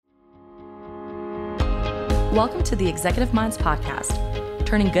Welcome to the Executive Minds Podcast,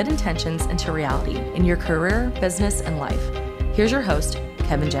 turning good intentions into reality in your career, business, and life. Here's your host,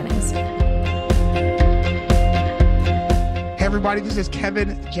 Kevin Jennings. Hey everybody, this is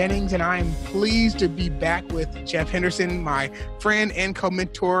Kevin Jennings, and I am pleased to be back with Jeff Henderson, my friend and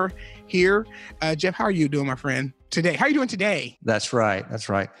co-mentor here. Jeff, how are you doing, my friend, today? How are you doing today? That's right.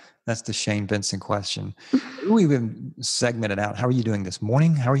 That's the Shane Benson question. We've been segmented out. How are you doing this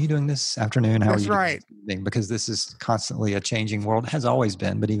morning? How are you doing this afternoon? How That's are you right. doing this evening? Because this is constantly a changing world, has always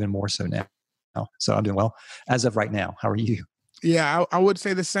been, but even more so now. So I'm doing well. As of right now, how are you? Yeah, I would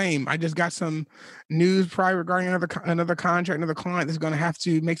say the same. I just got some news probably regarding another contract, another client that's going to have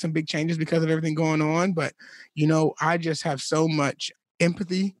to make some big changes because of everything going on. But, I just have so much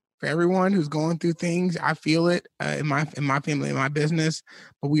empathy for everyone who's going through things. I feel it in my family, in my business,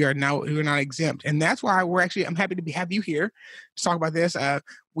 but we're not exempt. And that's why I'm happy to have you here to talk about this.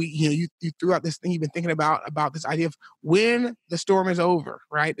 You threw out this thing you've been thinking about this idea of when the storm is over,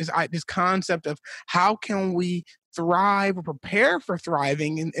 right? This concept of how can we thrive or prepare for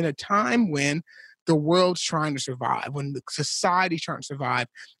thriving in a time when the world's trying to survive, when the society's trying to survive.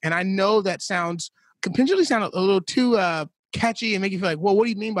 And I know that can potentially sound a little too catchy and make you feel like, well, what do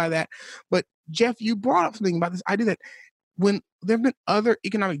you mean by that? But Jeff, you brought up something about this idea that when there have been other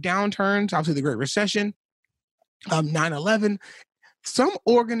economic downturns, obviously the Great Recession, 9/11, some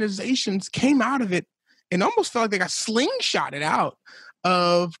organizations came out of it and almost felt like they got slingshotted out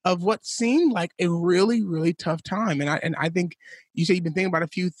of what seemed like a really, really tough time. And I think you say you've been thinking about a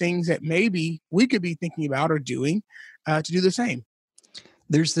few things that maybe we could be thinking about or doing to do the same.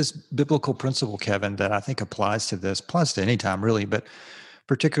 There's this biblical principle, Kevin, that I think applies to this, plus to any time really, but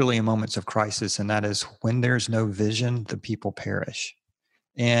particularly in moments of crisis, and that is when there's no vision, the people perish.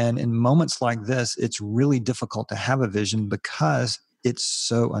 And in moments like this, it's really difficult to have a vision because it's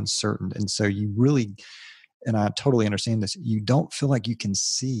so uncertain. And so you really, and I totally understand this, you don't feel like you can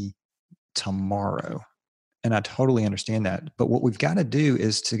see tomorrow. And I totally understand that. But what we've got to do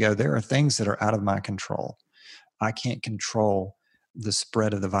is to go, there are things that are out of my control. I can't control the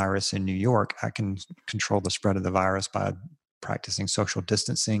spread of the virus in New York. I can control the spread of the virus by practicing social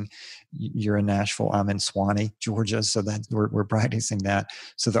distancing. You're in Nashville. I'm in Swanee, Georgia. So that we're practicing that.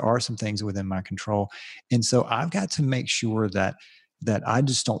 So there are some things within my control. And so I've got to make sure that I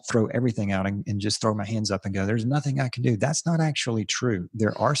just don't throw everything out and just throw my hands up and go, there's nothing I can do. That's not actually true.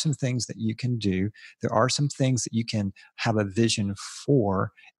 There are some things that you can do. There are some things that you can have a vision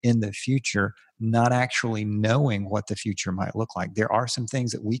for in the future, not actually knowing what the future might look like. There are some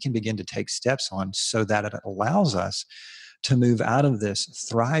things that we can begin to take steps on so that it allows us to move out of this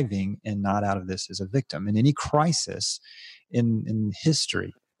thriving and not out of this as a victim. In any crisis in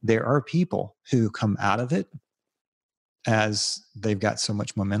history, there are people who come out of it as they've got so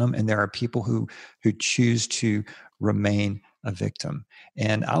much momentum, and there are people who choose to remain a victim.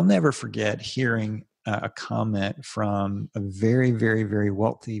 And I'll never forget hearing a comment from a very, very, very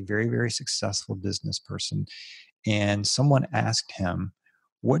wealthy, very, very successful business person. And someone asked him,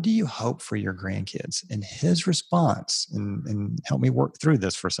 what do you hope for your grandkids? And his response, and help me work through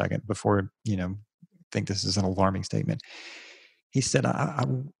this for a second before, think this is an alarming statement. He said, I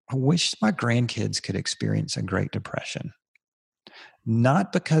wish my grandkids could experience a Great Depression.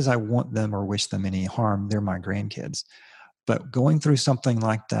 Not because I want them or wish them any harm, they're my grandkids. But going through something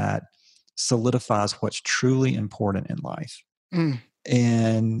like that solidifies what's truly important in life.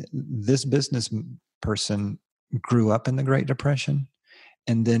 And this business person grew up in the Great Depression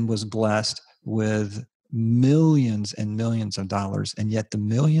and then was blessed with millions and millions of dollars. And yet the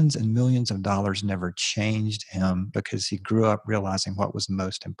millions and millions of dollars never changed him because he grew up realizing what was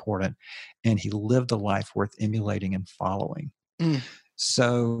most important. And he lived a life worth emulating and following.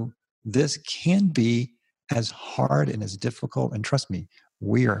 So this can be as hard and as difficult. And trust me,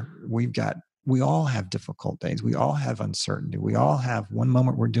 we all have difficult days. We all have uncertainty. We all have one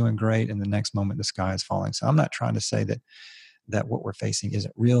moment we're doing great and the next moment the sky is falling. So I'm not trying to say that what we're facing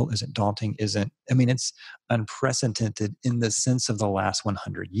isn't real, isn't daunting, it's unprecedented in the sense of the last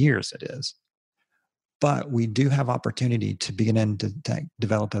 100 years it is. But we do have opportunity to begin to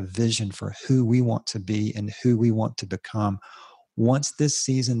develop a vision for who we want to be and who we want to become once this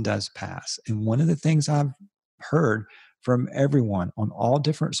season does pass. And one of the things I've heard from everyone on all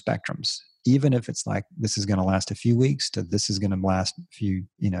different spectrums, even if it's like this is going to last a few weeks to this is going to last a few,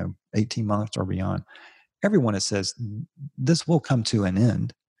 18 months or beyond, everyone says this will come to an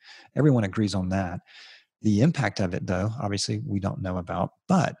end. Everyone agrees on that. The impact of it, though, obviously we don't know about,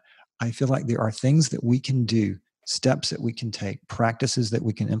 but I feel like there are things that we can do, steps that we can take, practices that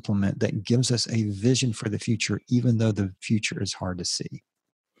we can implement that gives us a vision for the future, even though the future is hard to see.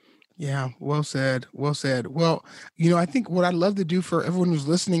 Yeah, well said. Well said. Well, I think what I'd love to do for everyone who's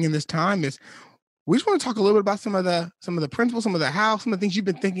listening in this time is we just want to talk a little bit about some of the principles, some of the how, some of the things you've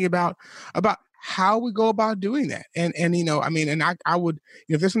been thinking about how we go about doing that. And I mean, and I would,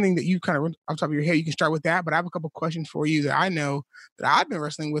 if there's something that you kind of off the top of your head, you can start with that. But I have a couple questions for you that I know that I've been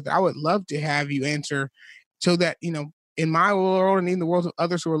wrestling with. I would love to have you answer so that, in my world and in the world of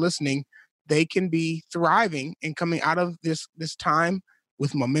others who are listening, they can be thriving and coming out of this time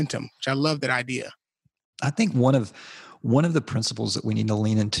with momentum, which I love that idea. I think one of the principles that we need to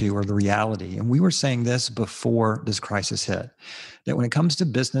lean into are the reality. And we were saying this before this crisis hit, that when it comes to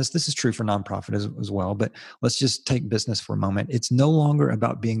business, this is true for nonprofit as well, but let's just take business for a moment. It's no longer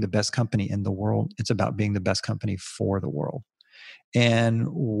about being the best company in the world. It's about being the best company for the world. And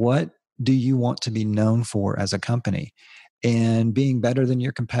what do you want to be known for as a company? And being better than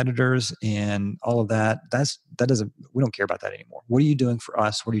your competitors and all of that, we don't care about that anymore. What are you doing for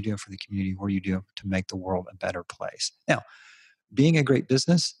us? What are you doing for the community? What are you doing to make the world a better place? Now, being a great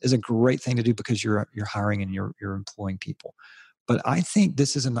business is a great thing to do because you're hiring and you're employing people. But I think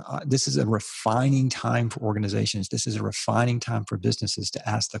this is a refining time for organizations. This is a refining time for businesses to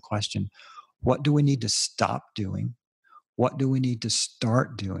ask the question, what do we need to stop doing? What do we need to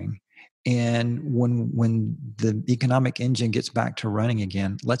start doing? And when the economic engine gets back to running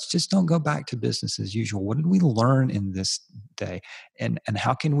again, let's just don't go back to business as usual. What did we learn in this day? And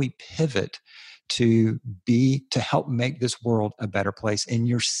how can we pivot to help make this world a better place? And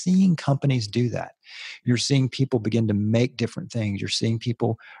you're seeing companies do that. You're seeing people begin to make different things. You're seeing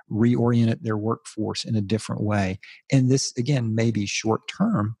people reorient their workforce in a different way. And this, again, may be short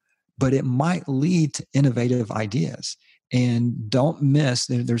term, but it might lead to innovative ideas. And don't miss,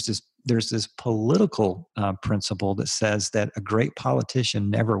 there's this political principle that says that a great politician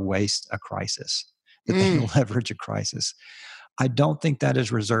never wastes a crisis, that they leverage a crisis. I don't think that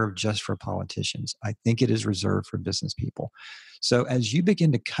is reserved just for politicians. I think it is reserved for business people. So as you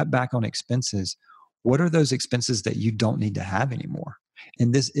begin to cut back on expenses, what are those expenses that you don't need to have anymore?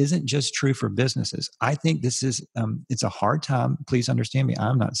 And this isn't just true for businesses. I think this is, it's a hard time. Please understand me.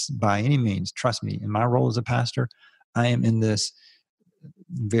 I'm not by any means, trust me, in my role as a pastor, I am in this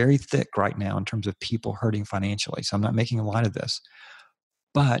very thick right now in terms of people hurting financially. So I'm not making a light of this.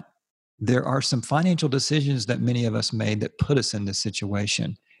 But there are some financial decisions that many of us made that put us in this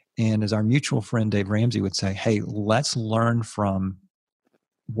situation. And as our mutual friend Dave Ramsey would say, hey, let's learn from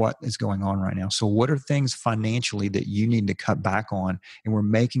what is going on right now. So what are things financially that you need to cut back on? And we're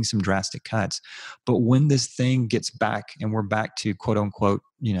making some drastic cuts. But when this thing gets back and we're back to quote unquote,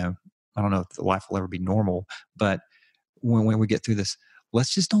 I don't know if the life will ever be normal, but when we get through this,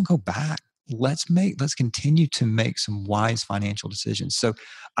 let's just don't go back. Let's continue to make some wise financial decisions. So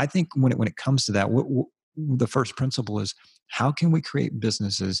I think when it comes to that, the first principle is, how can we create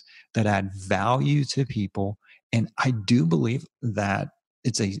businesses that add value to people? And I do believe that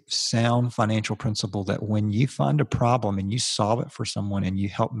it's a sound financial principle that when you find a problem and you solve it for someone and you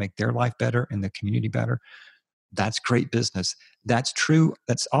help make their life better and the community better, that's great business. That's true.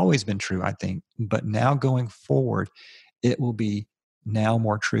 That's always been true, I think. But now going forward, it will be now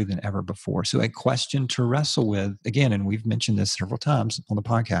more true than ever before. So a question to wrestle with, again, and we've mentioned this several times on the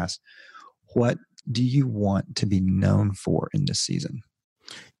podcast, what do you want to be known for in this season?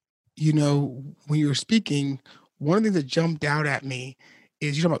 When you were speaking, one of the things that jumped out at me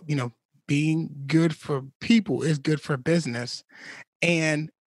is you talk about, being good for people is good for business.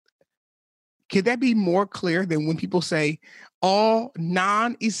 And could that be more clear than when people say all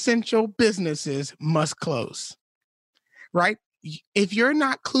non-essential businesses must close? Right? If you're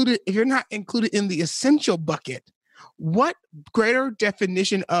not included in the essential bucket, what greater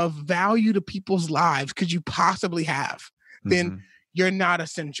definition of value to people's lives could you possibly have than you're not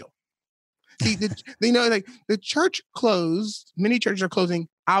essential? See, the church closed, many churches are closing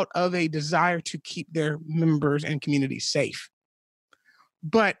out of a desire to keep their members and communities safe.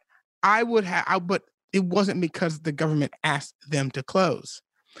 But but it wasn't because the government asked them to close.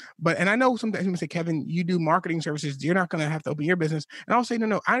 And I know sometimes people say, Kevin, you do marketing services. You're not going to have to open your business. And I'll say,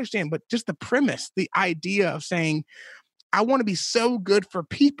 no, I understand. But just the premise, the idea of saying, I want to be so good for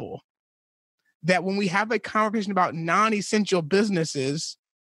people that when we have a conversation about non-essential businesses,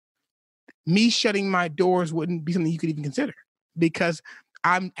 me shutting my doors wouldn't be something you could even consider, because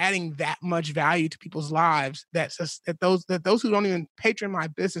I'm adding that much value to people's lives that those who don't even patron my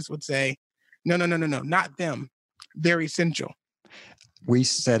business would say, no, not them. They're essential. We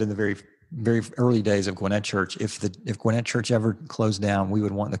said in the very, very early days of Gwinnett Church, if Gwinnett Church ever closed down, we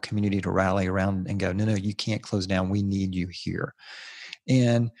would want the community to rally around and go, no, you can't close down. We need you here.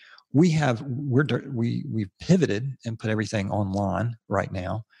 And we've pivoted and put everything online right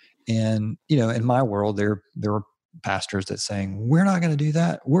now. And, in my world, there were pastors that saying, we're not going to do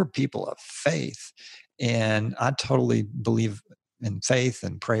that. We're people of faith. And I totally believe in faith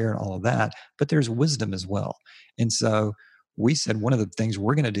and prayer and all of that, but there's wisdom as well. And so we said, one of the things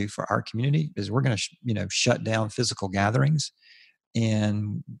we're going to do for our community is we're going to, shut down physical gatherings.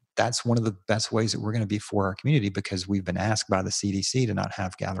 And that's one of the best ways that we're going to be for our community, because we've been asked by the CDC to not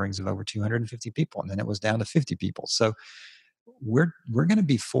have gatherings of over 250 people. And then it was down to 50 people. So we're going to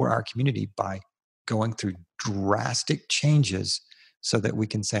be for our community by going through drastic changes so that we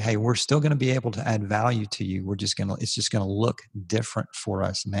can say, hey, we're still going to be able to add value to you. It's just going to look different for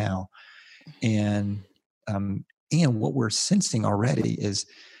us now. And what we're sensing already is,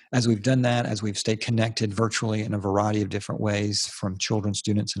 as we've done that, as we've stayed connected virtually in a variety of different ways from children,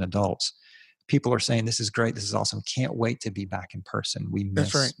 students, and adults, people are saying, this is great, this is awesome, can't wait to be back in person. We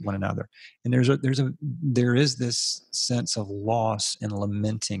miss one another. And there is this sense of loss and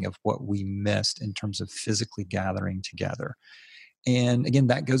lamenting of what we missed in terms of physically gathering together. And again,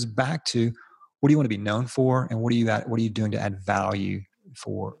 that goes back to, what do you want to be known for, and what are you doing to add value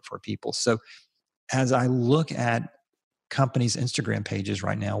for people? So as I look at companies' Instagram pages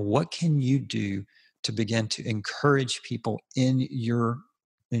right now, what can you do to begin to encourage people in your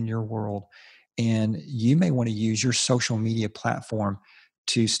world? And you may want to use your social media platform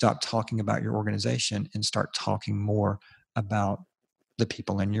to stop talking about your organization and start talking more about the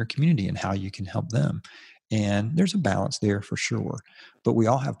people in your community and how you can help them. And there's a balance there for sure. But we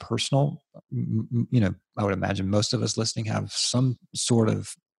all have personal, I would imagine most of us listening have some sort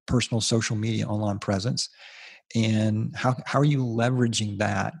of personal social media online presence. And how are you leveraging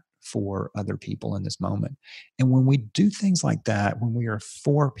that for other people in this moment? And when we do things like that, when we are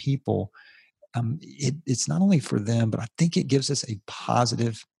for people, it's not only for them, but I think it gives us a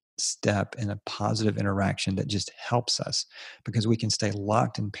positive step and a positive interaction that just helps us, because we can stay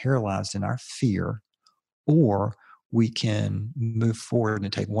locked and paralyzed in our fear, or we can move forward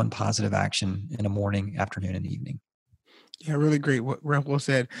and take one positive action in the morning, afternoon, and evening. Yeah, really great. What Ralph well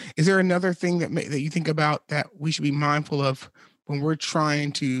said. Is there another thing that you think about that we should be mindful of when we're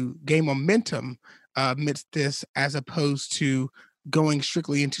trying to gain momentum amidst this, as opposed to going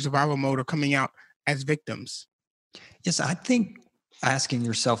strictly into survival mode or coming out as victims? Yes, I think asking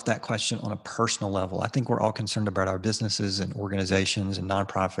yourself that question on a personal level. I think we're all concerned about our businesses and organizations and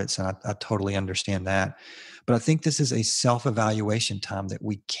nonprofits, and I totally understand that. But I think this is a self-evaluation time that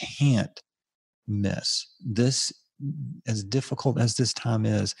we can't miss. This, as difficult as this time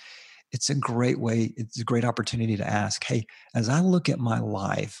is, it's a great opportunity to ask, hey, as I look at my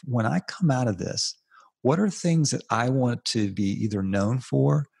life, when I come out of this, what are things that I want to be either known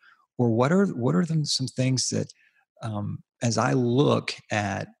for, or what are some things that, as I look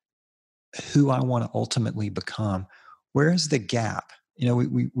at who I want to ultimately become, where is the gap?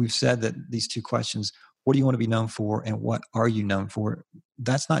 We've said that these two questions, what do you want to be known for, and what are you known for?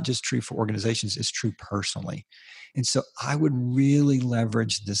 That's not just true for organizations, it's true personally. And so I would really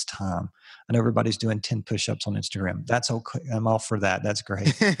leverage this time. I know everybody's doing 10 push-ups on Instagram. That's okay. I'm all for that. That's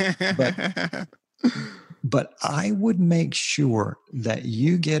great. But I would make sure that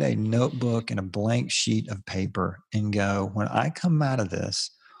you get a notebook and a blank sheet of paper and go, when I come out of this,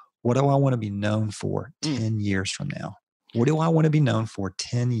 what do I want to be known for 10 years from now? What do I want to be known for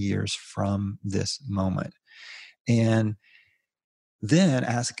 10 years from this moment? And then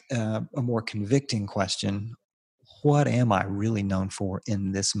ask a more convicting question. What am I really known for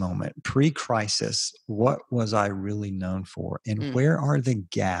in this moment? Pre-crisis, what was I really known for? And where are the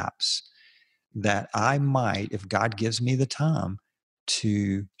gaps that I might, if God gives me the time,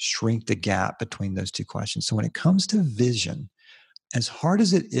 to shrink the gap between those two questions? So when it comes to vision, as hard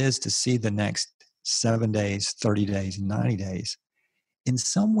as it is to see the next 7 days, 30 days, 90 days, in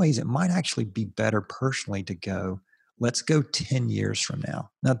some ways it might actually be better personally to go, let's go 10 years from now.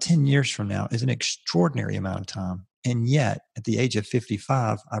 Now, 10 years from now is an extraordinary amount of time. And yet, at the age of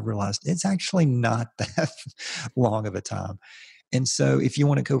 55, I realized it's actually not that long of a time. And so if you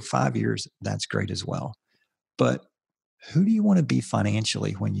want to go 5 years, that's great as well. But who do you want to be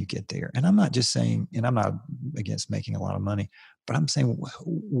financially when you get there? And I'm not just saying, and I'm not against making a lot of money, but I'm saying,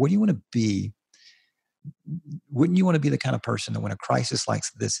 what do you want to be? Wouldn't you want to be the kind of person that when a crisis like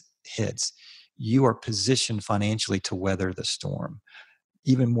this hits, you are positioned financially to weather the storm?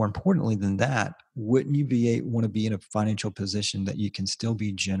 Even more importantly than that, wouldn't you want to be in a financial position that you can still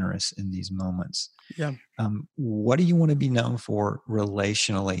be generous in these moments? Yeah. What do you want to be known for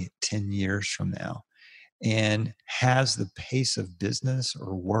relationally 10 years from now? And has the pace of business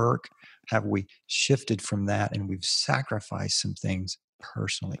or work, have we shifted from that and we've sacrificed some things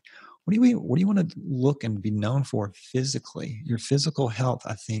personally? what do you want to look and be known for physically? Your physical health,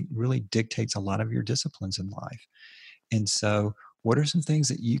 I think, really dictates a lot of your disciplines in life. And so what are some things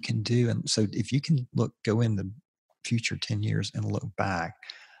that you can do? And so if you can go in the future 10 years and look back,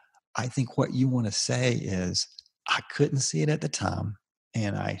 I think what you want to say is, I couldn't see it at the time,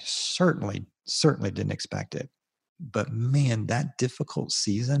 and I certainly didn't expect it. But man, that difficult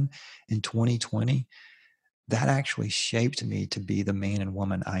season in 2020, that actually shaped me to be the man and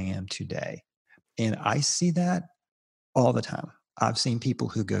woman I am today. And I see that all the time. I've seen people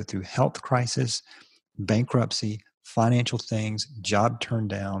who go through health crisis, bankruptcy, financial things, job turned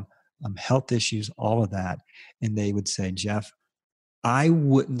down, health issues, all of that. And they would say, Jeff, I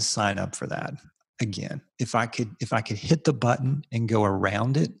wouldn't sign up for that again. If I could hit the button and go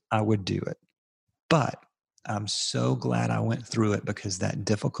around it, I would do it. But I'm so glad I went through it, because that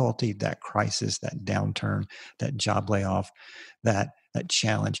difficulty, that crisis, that downturn, that job layoff, that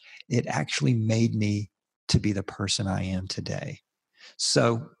challenge, it actually made me to be the person I am today.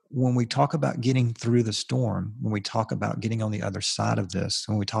 So when we talk about getting through the storm, when we talk about getting on the other side of this,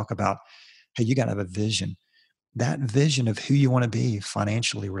 when we talk about, hey, you got to have a vision, that vision of who you want to be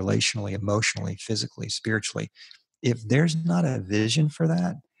financially, relationally, emotionally, physically, spiritually, if there's not a vision for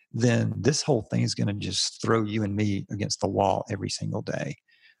that, then this whole thing is going to just throw you and me against the wall every single day.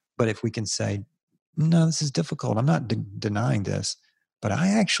 But if we can say, no, this is difficult, I'm not denying this, but I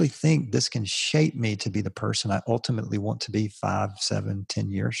actually think this can shape me to be the person I ultimately want to be 5, 7, 10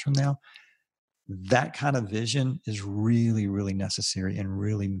 years from now. That kind of vision is really, really necessary and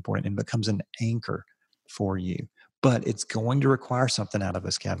really important, and becomes an anchor for you. But it's going to require something out of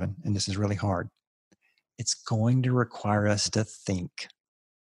us, Kevin, and this is really hard. It's going to require us to think.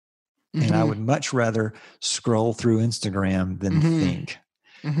 Mm-hmm. And I would much rather scroll through Instagram than think.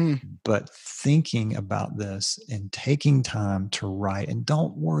 Mm-hmm. But thinking about this and taking time to write, and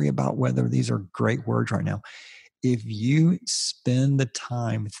don't worry about whether these are great words right now. If you spend the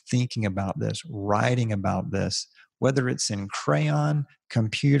time thinking about this, writing about this, whether it's in crayon,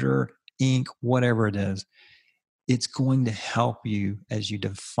 computer, ink, whatever it is, it's going to help you as you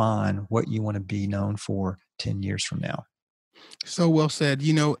define what you want to be known for 10 years from now. So well said.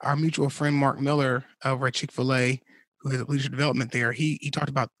 Our mutual friend, Mark Miller over at Chick-fil-A, who has leadership development there, he talked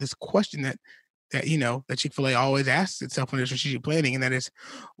about this question that Chick-fil-A always asks itself in their strategic planning, and that is,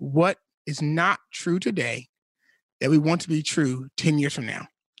 what is not true today that we want to be true 10 years from now?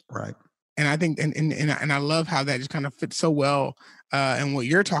 Right. And I think, and I love how that just kind of fits so well in what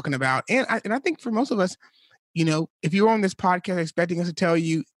you're talking about. And I think for most of us, if you're on this podcast expecting us to tell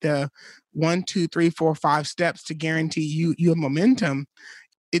you the 1, 2, 3, 4, 5 steps to guarantee you have momentum,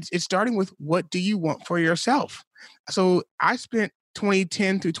 it's starting with, what do you want for yourself? So I spent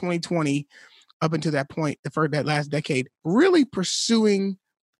 2010 through 2020, up until that point, that last decade, really pursuing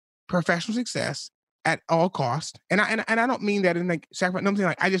professional success at all costs. And I don't mean that in like sacrifice. I'm saying,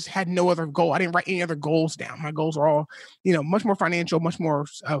 like, I just had no other goal. I didn't write any other goals down. My goals are all, much more financial, much more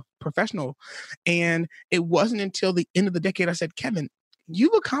professional. And it wasn't until the end of the decade I said, Kevin,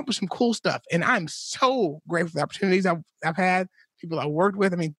 you've accomplished some cool stuff, and I'm so grateful for the opportunities I've had, people I worked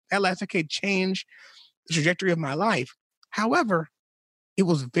with. I mean, that last decade changed the trajectory of my life. However, it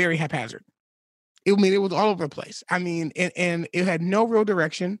was very haphazard. It was all over the place. I mean, and it had no real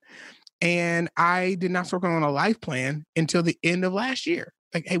direction. And I did not start on a life plan until the end of last year.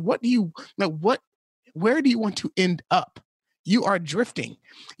 Like, hey, where do you want to end up? You are drifting.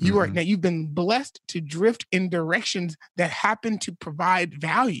 Now you've been blessed to drift in directions that happen to provide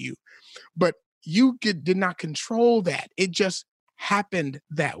value, but you did not control that. It just happened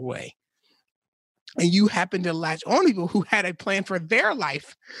that way. And you happened to latch on to people who had a plan for their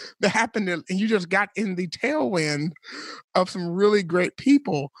life that happened and you just got in the tailwind of some really great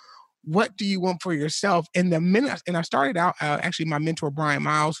people. What do you want for yourself? And I started out, actually, my mentor, Brian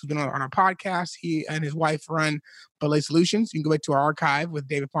Miles, who's been on our podcast, he and his wife run Belay Solutions. You can go back to our archive with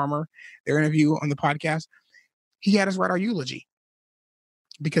David Palmer, their interview on the podcast. He had us write our eulogy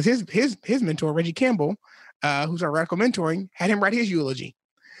because his mentor, Reggie Campbell, who's our Radical Mentoring, had him write his eulogy.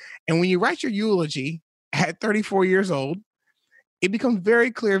 And when you write your eulogy at 34 years old, it becomes very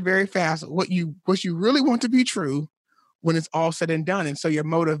clear very fast what you really want to be true when it's all said and done. And so your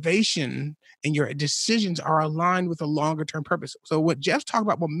motivation and your decisions are aligned with a longer term purpose. So what Jeff's talking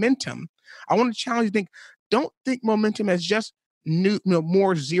about momentum, I want to challenge you to don't think momentum as just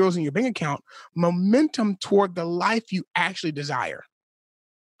more zeros in your bank account, momentum toward the life you actually desire.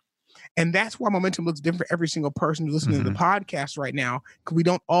 And that's why momentum looks different for every single person who's listening to the podcast right now, because we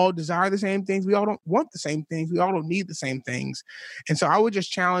don't all desire the same things. We all don't want the same things. We all don't need the same things. And so I would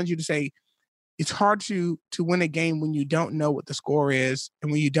just challenge you to say, it's hard to win a game when you don't know what the score is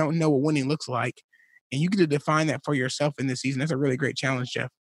and when you don't know what winning looks like. And you get to define that for yourself in this season. That's a really great challenge, Jeff.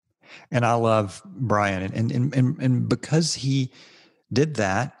 And I love Brian, and because he did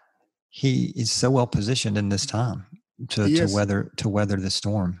that, he is so well positioned in this time to weather the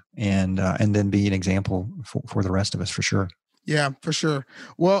storm and then be an example for the rest of us, for sure. Yeah, for sure.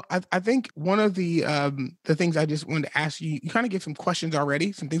 Well, I think one of the things I just wanted to ask you, you kind of give some questions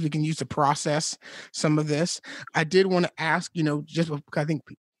already, some things we can use to process some of this. I did want to ask, just because I think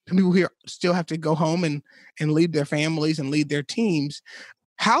people here still have to go home and lead their families and lead their teams.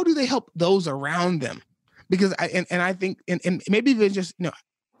 How do they help those around them? Because I think, and maybe even just,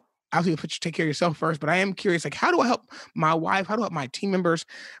 obviously take care of yourself first, but I am curious, like, how do I help my wife? How do I help my team members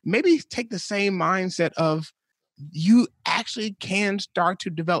maybe take the same mindset of you actually can start to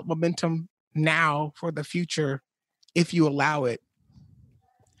develop momentum now for the future if you allow it,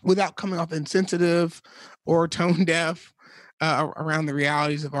 without coming off insensitive or tone deaf around the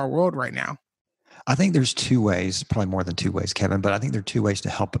realities of our world right now? I think there's two ways, probably more than two ways, Kevin, but I think there are two ways to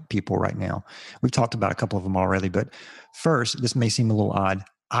help people right now. We've talked about a couple of them already, but first, this may seem a little odd.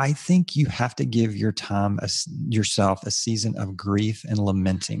 I think you have to give yourself a season of grief and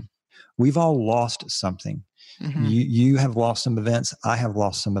lamenting. We've all lost something. Mm-hmm. You have lost some events. I have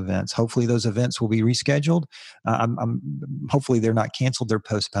lost some events. Hopefully those events will be rescheduled. Hopefully they're not canceled. They're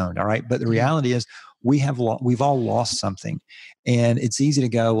postponed. All right. But the reality is we've all lost something, and it's easy to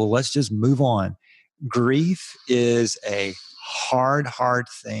go, well, let's just move on. Grief is a hard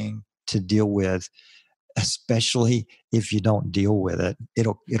thing to deal with, especially if you don't deal with it.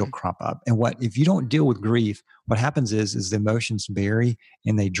 It'll crop up. And if you don't deal with grief, what happens is the emotions bury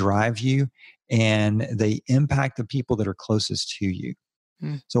and they drive you and they impact the people that are closest to you.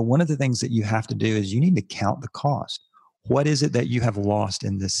 So one of the things that you have to do is you need to count the cost. What is it that you have lost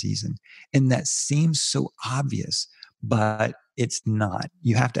in this season? And that seems so obvious, but it's not.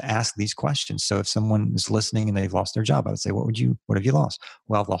 You have to ask these questions. So if someone is listening and they've lost their job, I would say, what have you lost?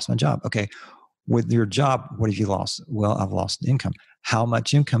 Well, I've lost my job. Okay. With your job, what have you lost? Well, I've lost income. How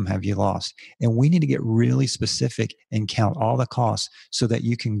much income have you lost? And we need to get really specific and count all the costs so that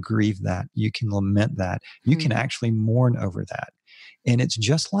you can grieve that. You can lament that. You can actually mourn over that. And it's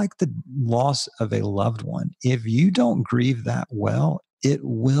just like the loss of a loved one. If you don't grieve that well, it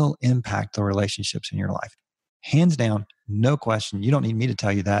will impact the relationships in your life. Hands down, no question. You don't need me to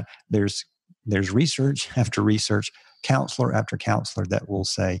tell you that. There's research after research, counselor after counselor that will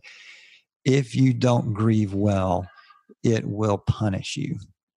say, if you don't grieve well, it will punish you.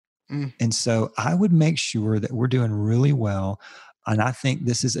 And so I would make sure that we're doing really well. And I think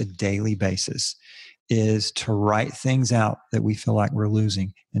this is a daily basis, is to write things out that we feel like we're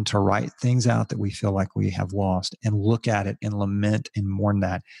losing and to write things out that we feel like we have lost and look at it and lament and mourn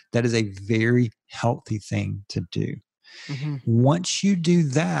that. That is a very healthy thing to do. Mm-hmm. Once you do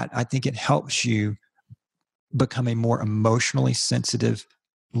that, I think it helps you become a more emotionally sensitive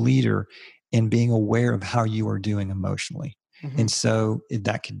leader and being aware of how you are doing emotionally. Mm-hmm. And so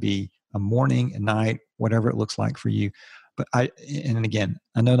that could be a morning, a night, whatever it looks like for you. But again,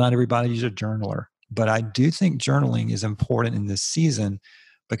 I know not everybody is a journaler, but I do think journaling is important in this season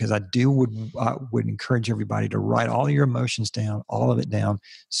because I would encourage everybody to write all your emotions down, all of it down,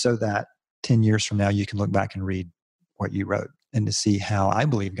 so that 10 years from now, you can look back and read what you wrote and to see how I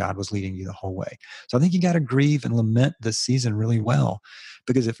believe God was leading you the whole way. So I think you got to grieve and lament this season really well,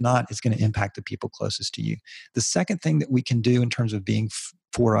 because if not, it's going to impact the people closest to you. The second thing that we can do in terms of being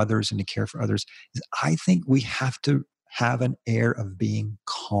for others and to care for others is I think we have to have an air of being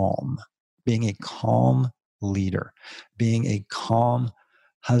calm, being a calm leader, being a calm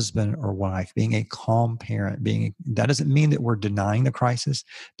husband or wife, being a calm parent. That doesn't mean that we're denying the crisis,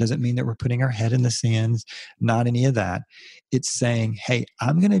 doesn't mean that we're putting our head in the sands, not any of that. It's saying, hey,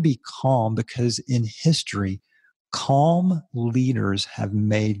 I'm going to be calm because in history, calm leaders have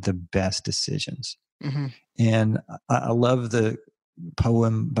made the best decisions. Mm-hmm. And I love the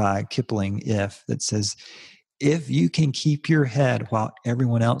poem by Kipling, If, that says, if you can keep your head while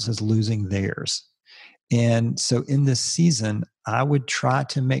everyone else is losing theirs. And so in this season, I would try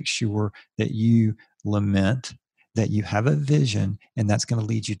to make sure that you lament, that you have a vision, and that's going to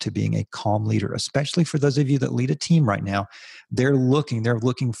lead you to being a calm leader, especially for those of you that lead a team right now. They're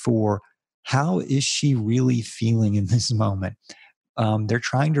looking for, how is she really feeling in this moment? They're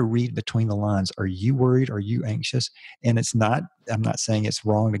trying to read between the lines. Are you worried? Are you anxious? And I'm not saying it's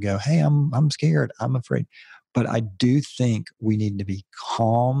wrong to go, hey, I'm scared, I'm afraid. But I do think we need to be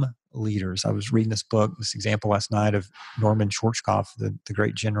calm leaders. I was reading this example last night of Norman Schwarzkopf, the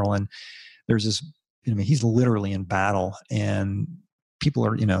great general. And there's this, he's literally in battle, and people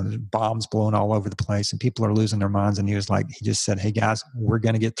are, there's bombs blowing all over the place and people are losing their minds. And he just said, hey guys, we're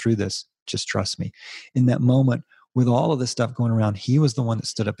going to get through this. Just trust me. In that moment, with all of this stuff going around, he was the one that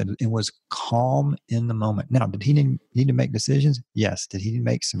stood up and was calm in the moment. Now, did he need to make decisions? Yes. Did he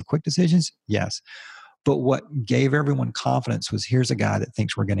make some quick decisions? Yes. But what gave everyone confidence was, here's a guy that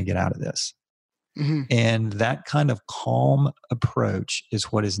thinks we're going to get out of this. Mm-hmm. And that kind of calm approach is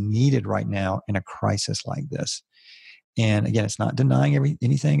what is needed right now in a crisis like this. And again, it's not denying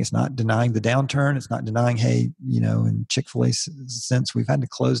anything. It's not denying the downturn. It's not denying, hey, in Chick-fil-A sense, we've had to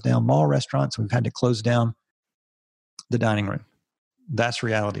close down mall restaurants. We've had to close down the dining room. That's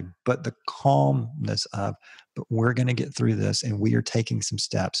reality. But the calmness of, but we're going to get through this and we are taking some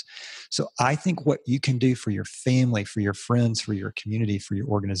steps. So I think what you can do for your family, for your friends, for your community, for your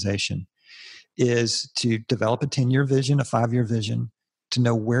organization is to develop a 10-year vision, a 5-year vision, to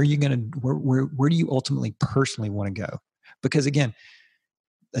know where you're going to, where do you ultimately personally want to go? Because again,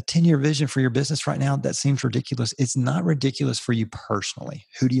 a 10-year vision for your business right now, that seems ridiculous. It's not ridiculous for you personally.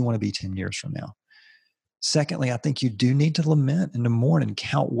 Who do you want to be 10 years from now? Secondly, I think you do need to lament and to mourn and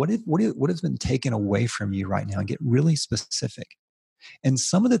count what has been taken away from you right now and get really specific. And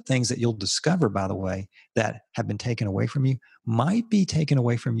some of the things that you'll discover, by the way, that have been taken away from you might be taken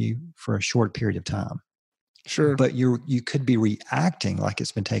away from you for a short period of time. Sure. But you could be reacting like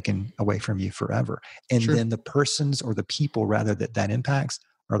it's been taken away from you forever. And Sure. then the persons or the people rather that impacts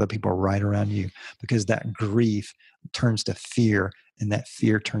are the people right around you, because that grief turns to fear and that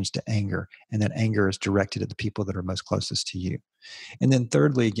fear turns to anger, and that anger is directed at the people that are most closest to you. And then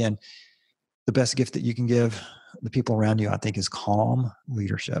thirdly, again, the best gift that you can give the people around you, I think, is calm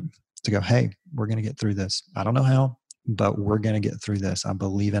leadership. To go, hey, we're going to get through this. I don't know how, but we're going to get through this. I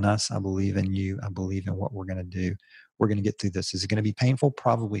believe in us. I believe in you. I believe in what we're going to do. We're going to get through this. Is it going to be painful?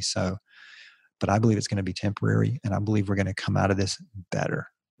 Probably so. But I believe it's going to be temporary, and I believe we're going to come out of this better.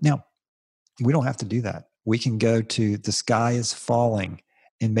 Now, we don't have to do that. We can go to the sky is falling,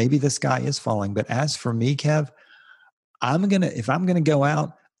 and maybe the sky is falling. But as for me, Kev, if I'm going to go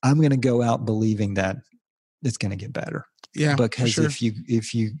out, I'm going to go out believing that it's going to get better. Yeah, because sure. if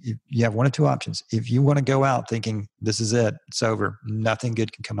you have one of two options. If you want to go out thinking this is it, it's over, nothing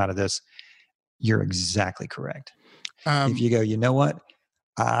good can come out of this, you're exactly correct. If you go, you know what,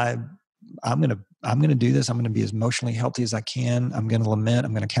 I'm gonna do this. I'm gonna be as emotionally healthy as I can. I'm gonna lament.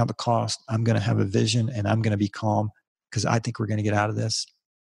 I'm gonna count the cost. I'm gonna have a vision, and I'm gonna be calm because I think we're gonna get out of this.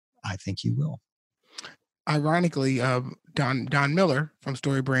 I think you will. Ironically, Don Miller from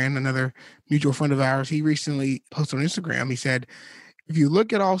StoryBrand, another mutual friend of ours, he recently posted on Instagram. He said, if you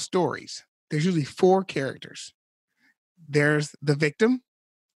look at all stories, there's usually 4 characters. There's the victim,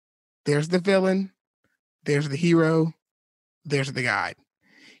 there's the villain, there's the hero, there's the guide.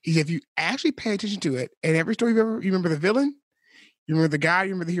 He said, if you actually pay attention to it, and every story you remember the villain, you remember the guy,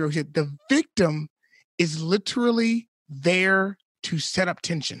 you remember the hero. He said, the victim is literally there to set up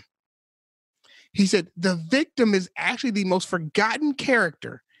tension. He said, the victim is actually the most forgotten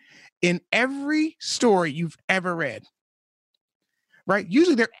character in every story you've ever read, right?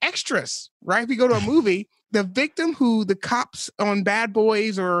 Usually they're extras, right? If you go to a movie, the victim who the cops on Bad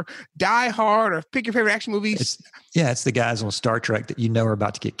Boys or Die Hard or pick your favorite action movies. It's the guys on Star Trek that are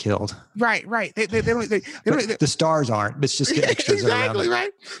about to get killed. Right. The stars aren't. It's just the extras exactly, around.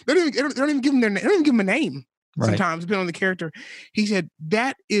 Right. They don't even give them they don't even give them a name. Right. Sometimes, depending on the character. He said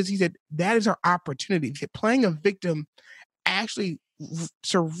that is our opportunity. He said playing a victim actually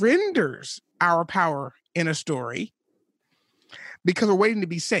surrenders our power in a story because we're waiting to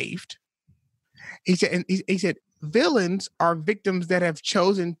be saved. He said villains are victims that have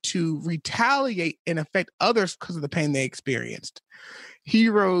chosen to retaliate and affect others because of the pain they experienced.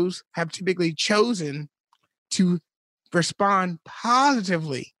 Heroes have typically chosen to respond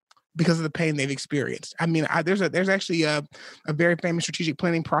positively because of the pain they've experienced. I mean, there's actually a very famous strategic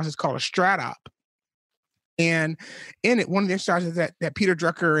planning process called a strat-op. And in it, one of the exercises that Peter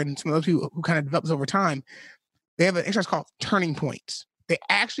Drucker and some of those people who kind of develops over time, they have an exercise called turning points. They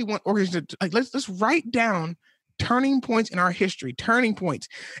actually want organizations to let's write down turning points in our history, turning points.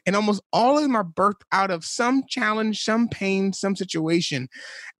 And almost all of them are birthed out of some challenge, some pain, some situation.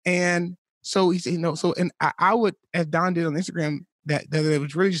 And so he said, and I would, as Don did on Instagram, that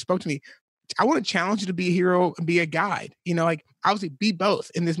was really just spoke to me. I want to challenge you to be a hero and be a guide. Obviously be both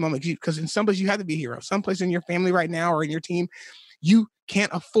in this moment, because in some place you have to be a hero. Some place in your family right now or in your team, you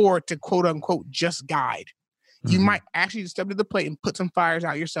can't afford to quote unquote just guide. You might actually step to the plate and put some fires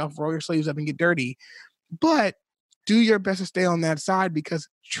out yourself, roll your sleeves up and get dirty. But do your best to stay on that side, because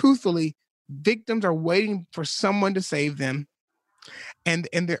truthfully, victims are waiting for someone to save them. And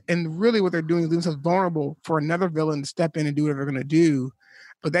really what they're doing is leaving themselves vulnerable for another villain to step in and do whatever they're going to do.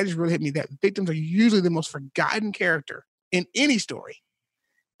 But that just really hit me, that victims are usually the most forgotten character in any story.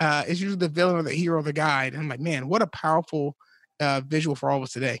 It's usually the villain or the hero or the guide. And I'm like, man, what a powerful visual for all of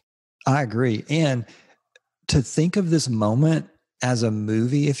us today. I agree. And to think of this moment as a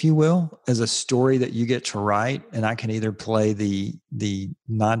movie, if you will, as a story that you get to write, and I can either play the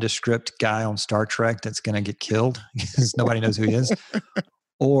nondescript guy on Star Trek that's going to get killed because nobody knows who he is,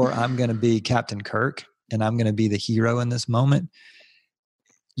 or I'm going to be Captain Kirk and I'm going to be the hero in this moment.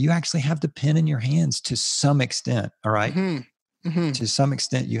 You actually have the pen in your hands to some extent, all right? Mm-hmm. Mm-hmm. To some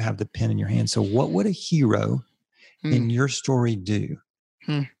extent, you have the pen in your hands. So what would a hero in your story do?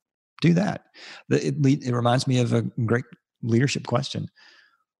 Do that. It reminds me of a great leadership question.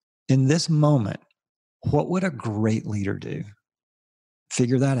 In this moment, what would a great leader do?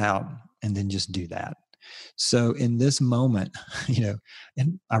 Figure that out and then just do that. So in this moment,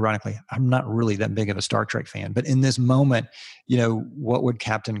 and ironically, I'm not really that big of a Star Trek fan, but in this moment, what would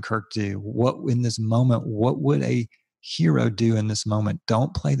Captain Kirk do? What would a hero do in this moment?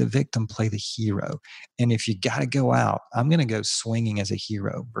 Don't play the victim, play the hero. And if you got to go out, I'm going to go swinging as a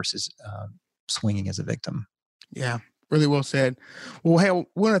hero versus swinging as a victim. Yeah. Really well said. Well, hey, I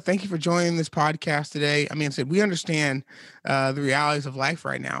want to thank you for joining this podcast today. I mean, I said we understand the realities of life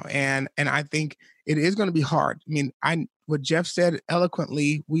right now, and I think it is going to be hard. I mean, what Jeff said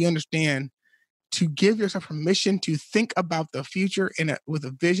eloquently, we understand to give yourself permission to think about the future with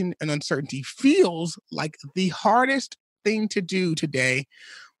a vision and uncertainty feels like the hardest thing to do today.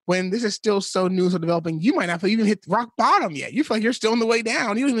 When this is still so new, so developing, you might not even hit rock bottom yet. You feel like you're still on the way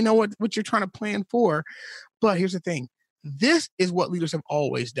down. You don't even know what you're trying to plan for. But here's the thing. This is what leaders have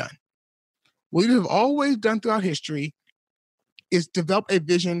always done. What leaders have always done throughout history is develop a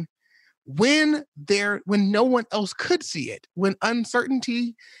vision when no one else could see it, when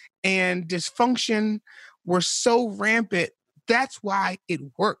uncertainty and dysfunction were so rampant. That's why it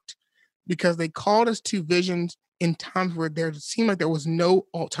worked, because they called us to visions in times where there seemed like there was no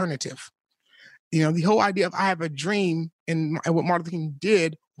alternative. The whole idea of I have a dream and what Martin Luther King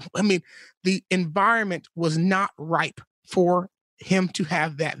did, I mean, the environment was not ripe for him to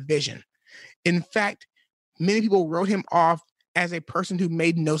have that vision. In fact, many people wrote him off as a person who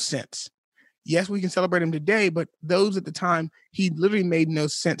made no sense. Yes, we can celebrate him today, but those at the time, he literally made no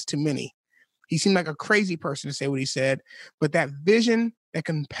sense to many. He seemed like a crazy person to say what he said, but that vision that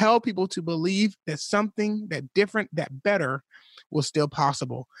compelled people to believe that something that different, that better was still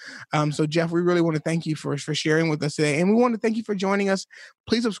possible. So Jeff, we really want to thank you for sharing with us today. And we want to thank you for joining us.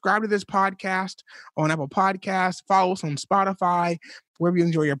 Please subscribe to this podcast on Apple Podcasts, follow us on Spotify, wherever you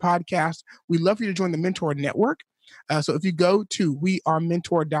enjoy your podcast. We'd love for you to join the Mentor Network. So if you go to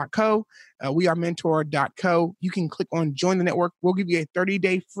wearementor.co, wearementor.co, you can click on join the network. We'll give you a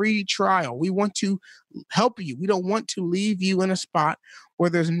 30-day free trial. We want to help you. We don't want to leave you in a spot where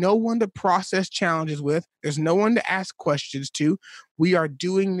there's no one to process challenges with. There's no one to ask questions to. We are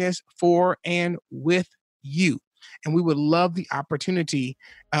doing this for and with you. And we would love the opportunity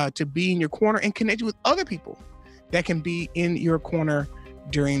to be in your corner and connect you with other people that can be in your corner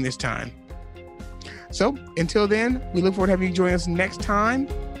during this time. So until then, we look forward to having you join us next time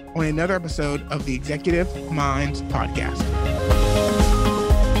on another episode of the Executive Minds Podcast.